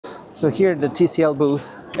So here the TCL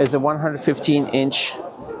booth is a 115-inch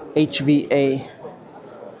HVA,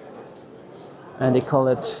 and they call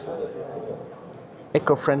it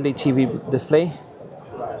eco-friendly TV display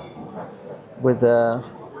with a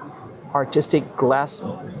artistic glass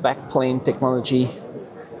backplane technology,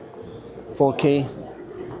 4K.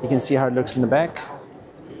 You can see how it looks in the back.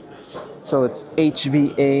 So it's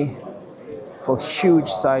HVA for huge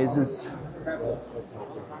sizes,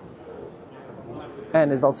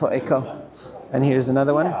 and it's also eco. And here's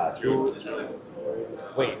another one.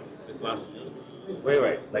 Wait, this last.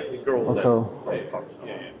 Wait, like the girl. Also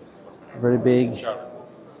very big,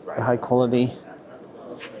 high quality.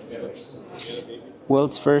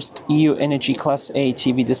 World's first EU Energy Class A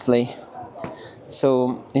TV display.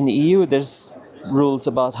 So in the EU, there's rules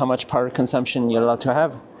about how much power consumption you're allowed to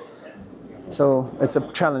have. So it's a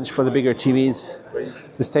challenge for the bigger TVs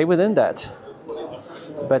to stay within that.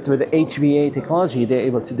 But with the HVA technology, they're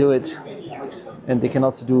able to do it. And they can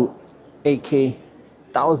also do 8K,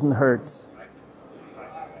 1000 hertz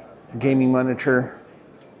gaming monitor.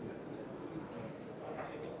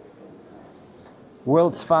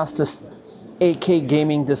 World's fastest 8K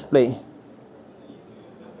gaming display.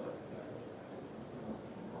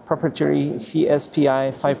 Proprietary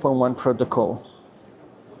CSPI 5.1 protocol.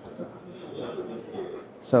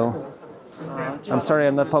 So, I'm sorry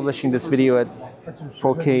I'm not publishing this video at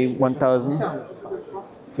 4K 1000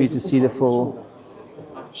 for you to see the full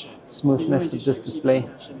smoothness of this display.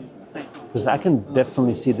 Because I can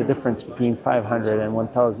definitely see the difference between 500 and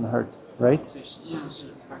 1000 hertz, right?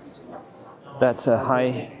 That's a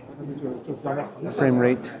high frame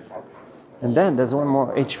rate. And then there's one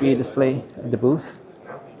more HVA display at the booth.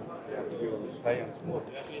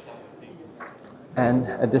 And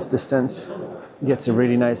at this distance, it gets a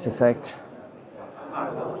really nice effect.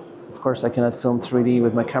 Of course, I cannot film 3D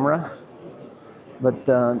with my camera, but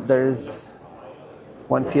there is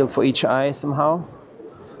one field for each eye somehow.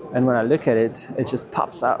 And when I look at it, it just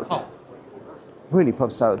pops out. Really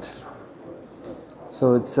pops out.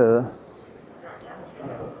 So it's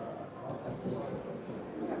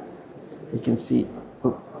you can see,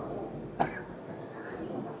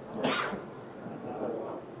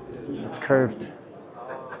 it's curved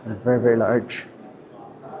and very, very large.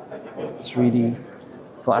 3D,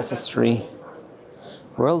 glasses 3.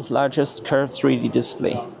 World's largest curved 3D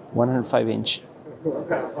display, 105 inch.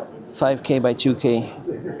 5K by 2K.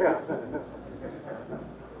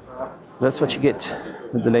 That's what you get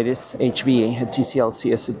with the latest HVA at TCL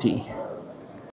CSOT.